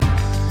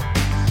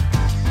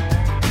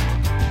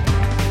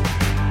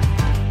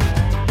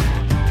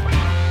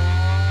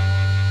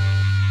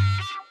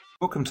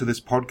welcome to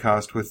this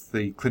podcast with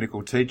the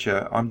clinical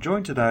teacher. I'm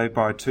joined today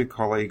by two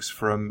colleagues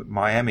from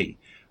Miami.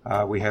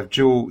 We have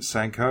Jill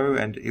Sanko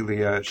and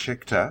Ilya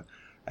Schechter,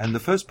 and the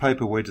first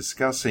paper we're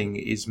discussing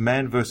is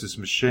Man versus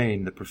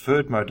Machine, the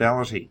Preferred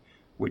Modality,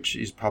 which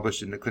is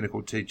published in the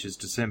Clinical Teacher's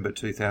December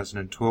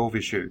 2012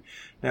 issue.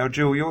 Now,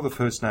 Jill, you're the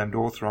first named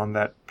author on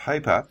that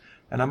paper,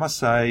 and I must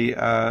say,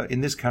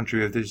 in this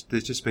country, there's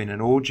just been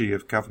an orgy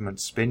of government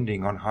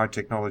spending on high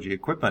technology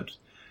equipment.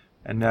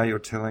 And now you're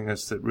telling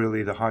us that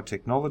really the high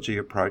technology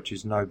approach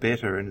is no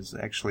better and is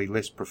actually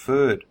less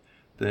preferred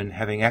than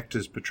having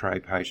actors portray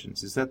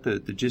patients. Is that the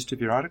gist of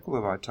your article,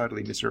 or have I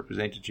totally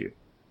misrepresented you?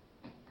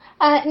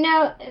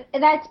 No,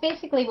 that's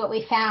basically what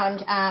we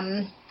found.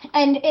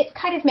 And it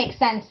kind of makes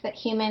sense that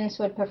humans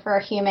would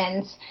prefer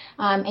humans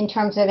in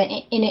terms of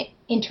an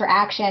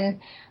interaction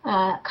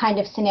kind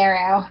of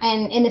scenario.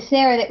 And in the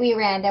scenario that we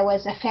ran, there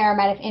was a fair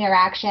amount of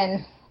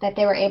interaction that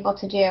they were able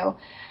to do.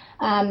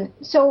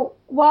 So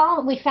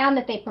while we found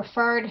that they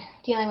preferred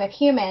dealing with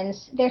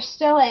humans, there's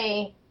still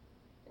a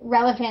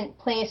relevant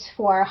place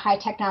for high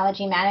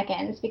technology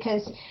mannequins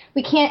because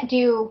we can't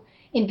do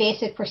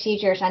invasive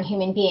procedures on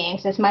human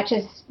beings. As much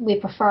as we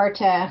prefer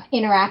to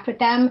interact with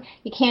them,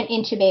 you can't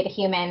intubate a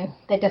human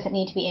that doesn't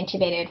need to be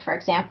intubated, for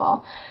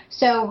example.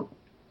 So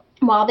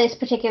while this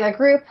particular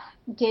group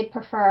did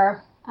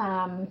prefer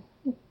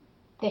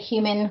the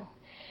human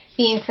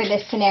being for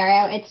this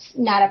scenario, it's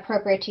not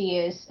appropriate to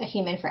use a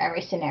human for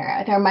every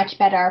scenario. They're much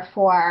better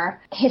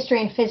for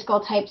history and physical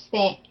type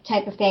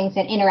of things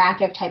and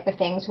interactive type of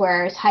things,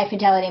 whereas high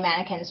fidelity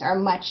mannequins are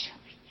much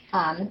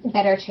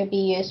better to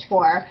be used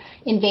for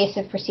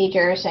invasive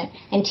procedures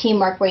and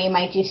teamwork where you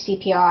might do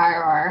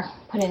CPR or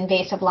put an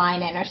invasive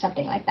line in or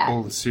something like that.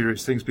 All the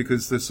serious things,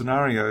 because the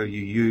scenario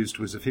you used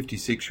was a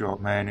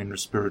 56-year-old man in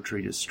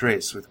respiratory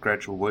distress with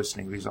gradual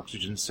worsening of his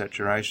oxygen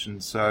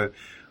saturation. So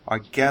I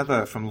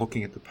gather from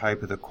looking at the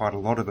paper that quite a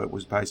lot of it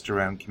was based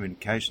around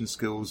communication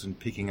skills and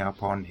picking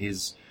up on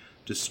his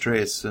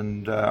distress.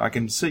 And I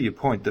can see your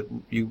point that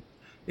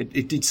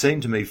it did seem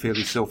to me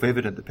fairly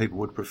self-evident that people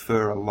would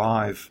prefer a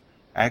live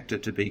actor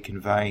to be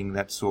conveying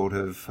that sort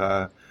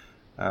of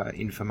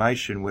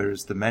information,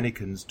 whereas the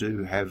mannequins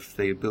do have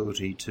the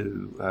ability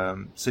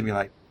to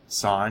simulate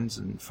signs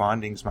and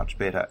findings much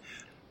better.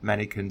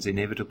 Mannequins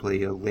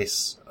inevitably are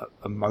less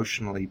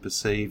emotionally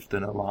perceived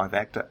than a live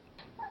actor.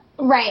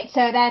 Right.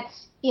 So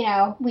that's,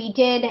 we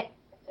did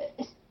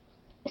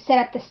set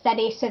up the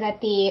study so that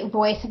the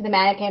voice of the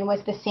mannequin was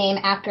the same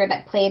actor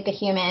that played the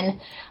human.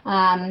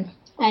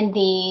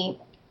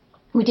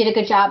 We did a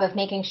good job of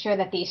making sure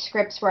that these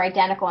scripts were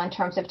identical in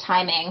terms of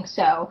timing.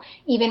 So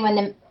even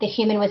when the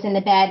human was in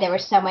the bed, there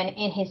was someone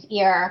in his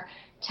ear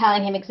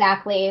telling him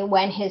exactly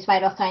when his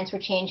vital signs were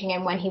changing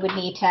and when he would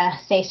need to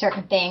say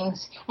certain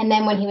things. And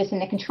then when he was in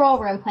the control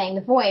room playing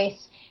the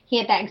voice, he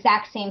had that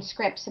exact same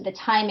script, so the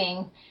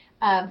timing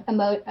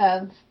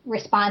of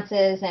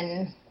responses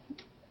and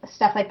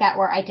stuff like that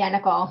were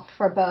identical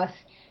for both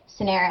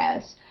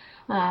scenarios.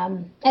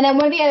 And then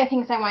one of the other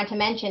things I wanted to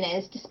mention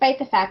is, despite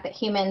the fact that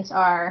humans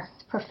are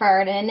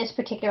preferred, and in this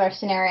particular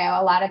scenario,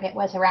 a lot of it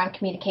was around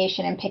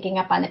communication and picking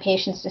up on the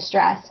patient's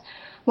distress,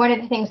 one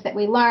of the things that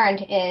we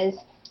learned is,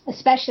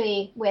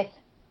 especially with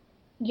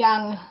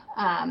young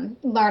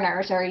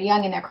learners or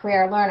young in their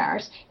career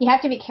learners, you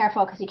have to be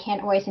careful because you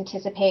can't always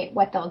anticipate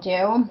what they'll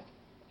do.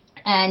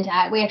 And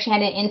we actually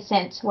had an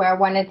instance where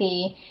one of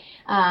the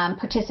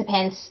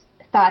participants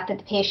thought that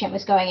the patient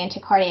was going into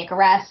cardiac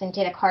arrest and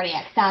did a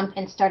cardiac thump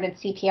and started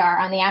CPR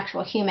on the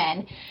actual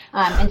human.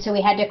 And so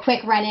we had to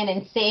quick run in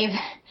and save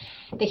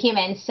the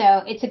human.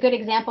 So it's a good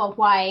example of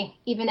why,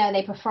 even though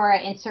they prefer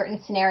it in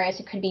certain scenarios,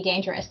 it could be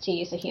dangerous to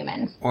use a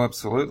human. Well,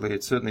 absolutely.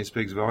 It certainly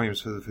speaks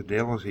volumes for the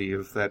fidelity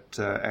of that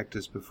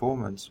actor's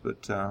performance,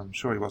 but I'm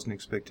sure he wasn't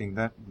expecting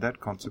that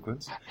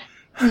consequence.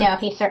 No,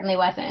 he certainly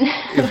wasn't.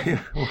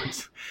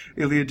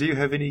 Ilya, do you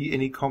have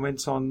any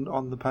comments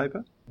on the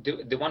paper?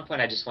 The one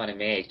point I just want to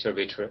make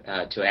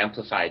to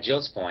amplify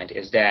Jill's point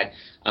is that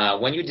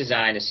when you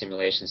design a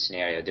simulation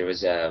scenario,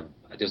 there's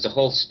a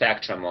whole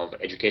spectrum of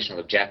educational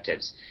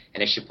objectives,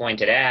 and as she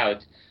pointed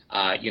out,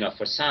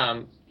 for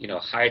some,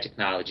 higher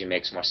technology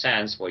makes more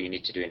sense, where you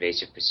need to do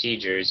invasive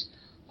procedures,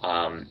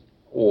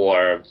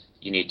 or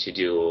you need to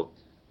do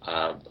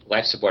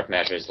life support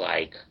measures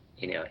like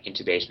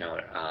intubation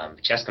or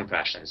chest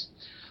compressions.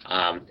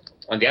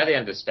 On the other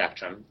end of the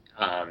spectrum,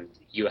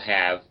 you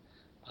have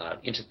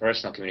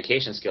interpersonal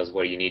communication skills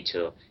where you need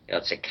to,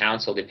 let's say,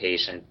 counsel the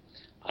patient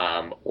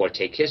or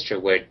take history,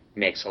 where it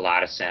makes a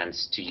lot of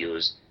sense to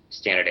use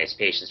standardized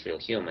patients, real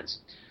humans.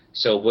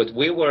 So what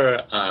we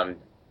were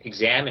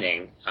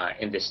examining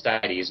in this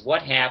study is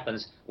what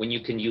happens when you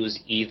can use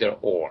either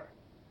or.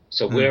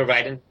 So we're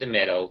right in the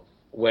middle,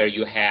 where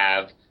you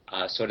have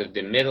sort of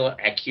the middle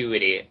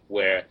acuity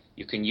where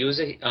you can use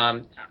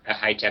a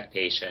high-tech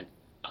patient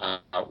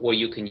or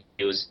you can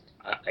use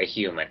a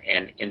human.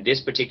 And in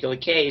this particular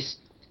case,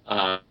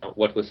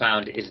 what we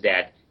found is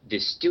that the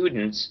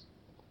students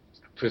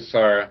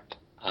prefer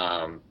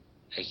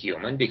a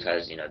human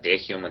because, they're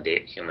human,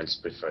 humans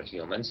prefer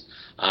humans.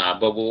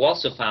 But what we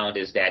also found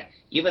is that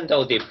even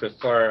though they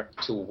prefer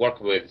to work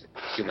with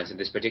humans in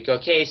this particular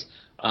case,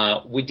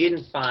 we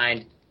didn't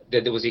find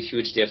that there was a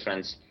huge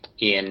difference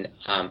in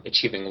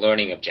achieving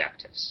learning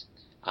objectives.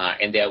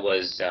 And there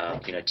was,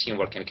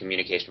 teamwork and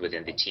communication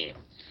within the team.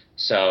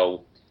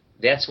 So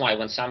that's why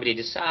when somebody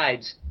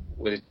decides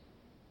whether to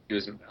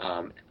use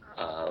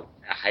a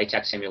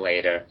high-tech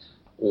simulator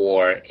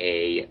or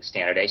a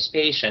standardized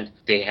patient,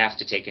 they have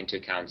to take into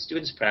account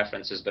students'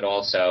 preferences, but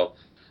also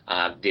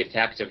the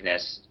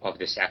effectiveness of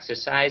this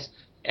exercise,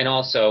 and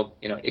also,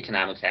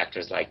 economic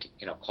factors like,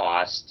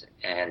 cost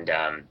and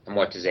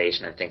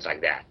amortization and things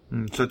like that.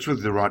 So it's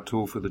really the right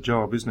tool for the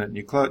job, isn't it?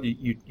 And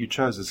you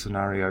chose a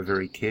scenario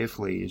very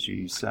carefully, as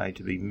you say,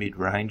 to be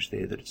mid-range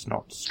there, that it's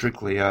not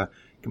strictly a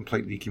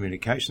completely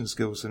communication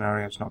skills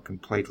scenario, it's not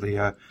completely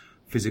a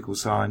physical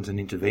signs and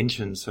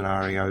intervention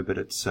scenario, but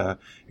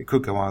it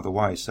could go either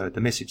way. So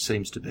the message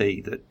seems to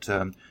be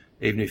that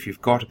even if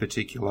you've got a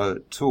particular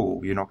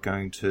tool, you're not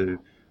going to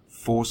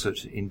force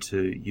it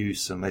into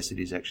use unless it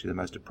is actually the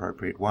most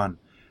appropriate one.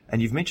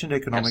 And you've mentioned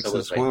economics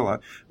Absolutely. As well.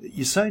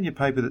 You say in your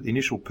paper that the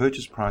initial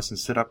purchase price and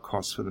setup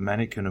costs for the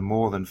mannequin are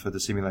more than for the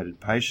simulated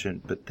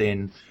patient, but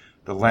then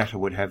the latter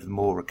would have the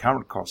more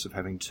recurrent costs of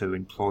having to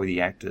employ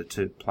the actor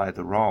to play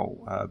the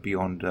role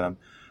beyond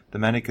the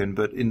mannequin.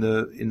 But in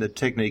the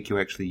technique you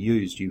actually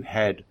used, you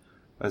had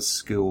a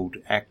skilled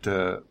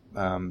actor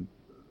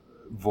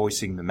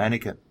voicing the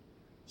mannequin.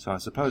 So I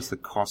suppose the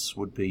costs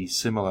would be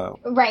similar.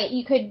 Right.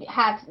 You could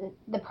have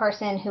the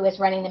person who is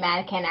running the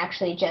mannequin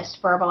actually just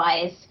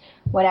verbalize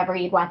whatever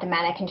you'd want the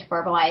mannequin to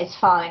verbalize,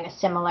 following a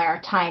similar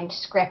timed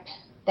script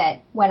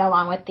that went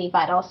along with the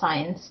vital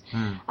signs.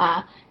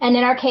 And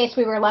in our case,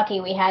 we were lucky.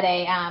 We had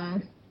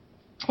an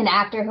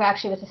actor who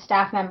actually was a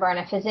staff member and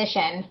a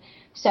physician.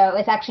 So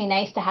it's actually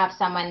nice to have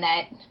someone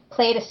that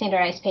played a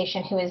standardized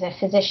patient who is a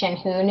physician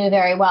who knew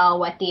very well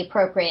what the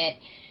appropriate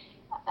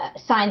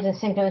signs and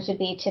symptoms would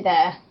be to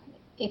the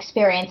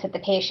experience that the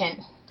patient,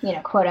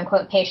 quote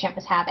unquote, patient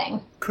was having.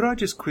 Could I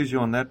just quiz you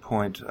on that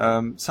point?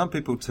 Some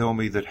people tell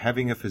me that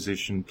having a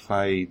physician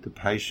play the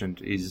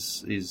patient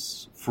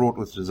is fraught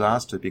with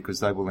disaster because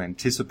they will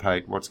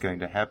anticipate what's going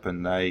to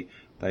happen.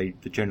 They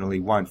generally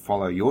won't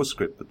follow your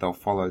script, but they'll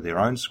follow their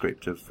own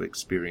script of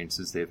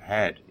experiences they've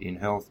had in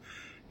health.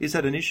 Is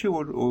that an issue,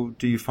 or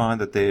do you find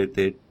that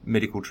their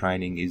medical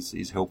training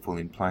is helpful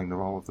in playing the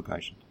role of the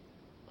patient?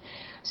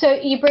 So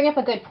you bring up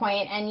a good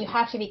point, and you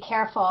have to be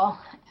careful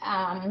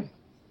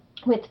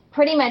with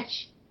pretty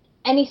much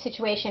any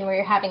situation where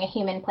you're having a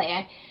human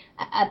play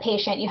a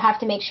patient. You have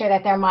to make sure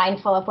that they're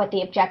mindful of what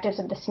the objectives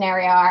of the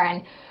scenario are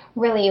and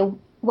really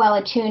well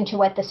attuned to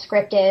what the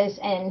script is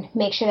and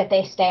make sure that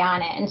they stay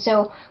on it. And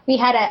so we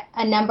had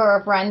a number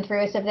of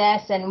run-throughs of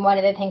this, and one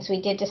of the things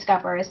we did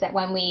discover is that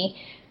when we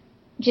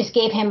just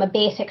gave him a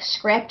basic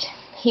script,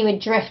 he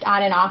would drift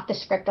on and off the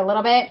script a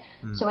little bit.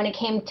 So when it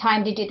came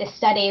time to do the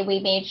study, we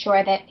made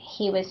sure that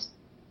he was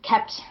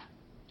kept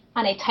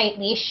on a tight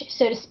leash,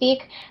 so to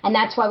speak. And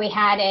that's why we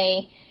had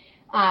a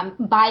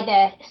by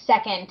the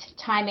second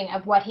timing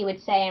of what he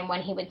would say and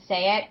when he would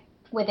say it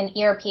with an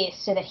earpiece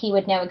so that he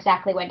would know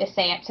exactly when to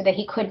say it, so that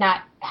he could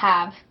not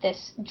have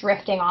this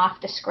drifting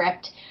off the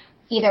script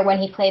either when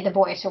he played the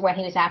voice or when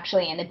he was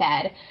actually in the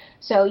bed.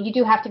 So you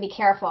do have to be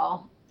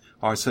careful.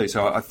 I see.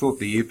 So I thought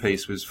the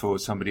earpiece was for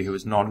somebody who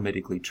was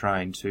non-medically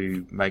trained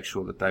to make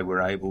sure that they were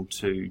able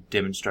to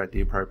demonstrate the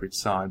appropriate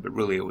sign, but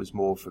really it was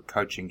more for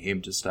coaching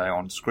him to stay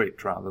on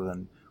script rather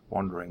than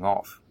wandering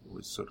off. It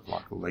was sort of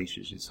like a leash,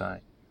 as you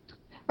say.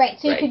 Right.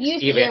 So you could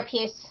use the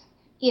earpiece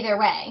either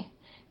way.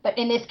 But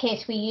in this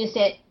case, we used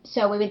it,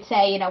 so we would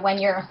say, when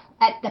you're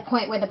at the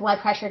point where the blood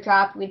pressure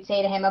dropped, we'd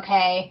say to him,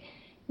 okay,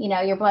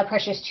 your blood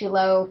pressure is too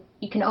low,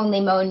 you can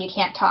only moan, you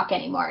can't talk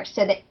anymore,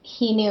 so that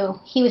he knew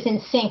he was in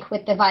sync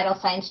with the vital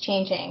signs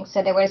changing.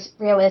 So there was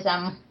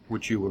realism.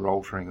 Which you were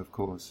altering, of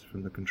course,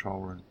 from the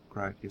control room.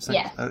 Great. Yes.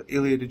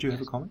 Ilya, did you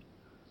have a comment?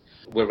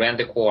 We ran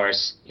the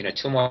course,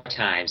 2 more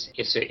times.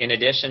 So in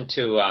addition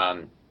to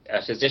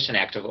a physician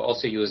actor, we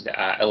also used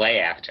a lay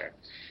actor.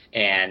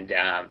 And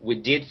we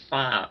did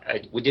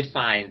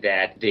find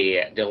that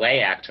the lay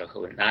actor,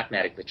 who was not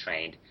medically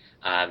trained,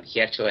 he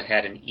actually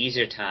had an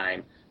easier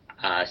time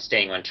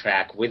staying on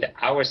track with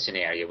our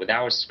scenario, with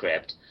our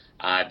script,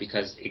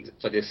 because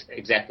for this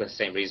exactly the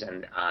same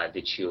reason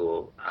that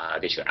you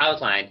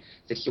outlined,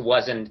 that he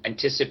wasn't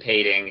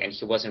anticipating and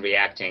he wasn't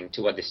reacting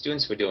to what the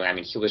students were doing. I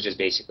mean, he was just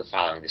basically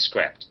following the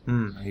script.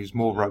 He's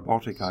more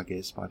robotic, I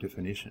guess, by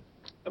definition.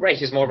 Right,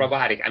 he's more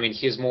robotic. I mean,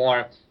 he's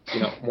more,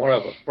 more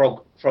of a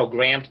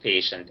programmed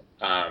patient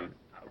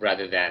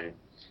rather than,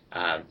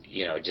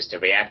 just a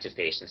reactive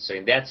patient. So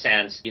in that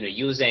sense,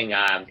 using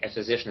a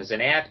physician as an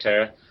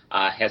actor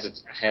has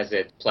its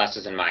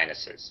pluses and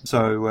minuses.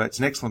 So it's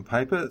an excellent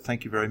paper.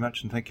 Thank you very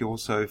much, and thank you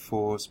also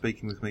for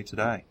speaking with me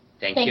today.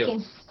 Thank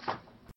you.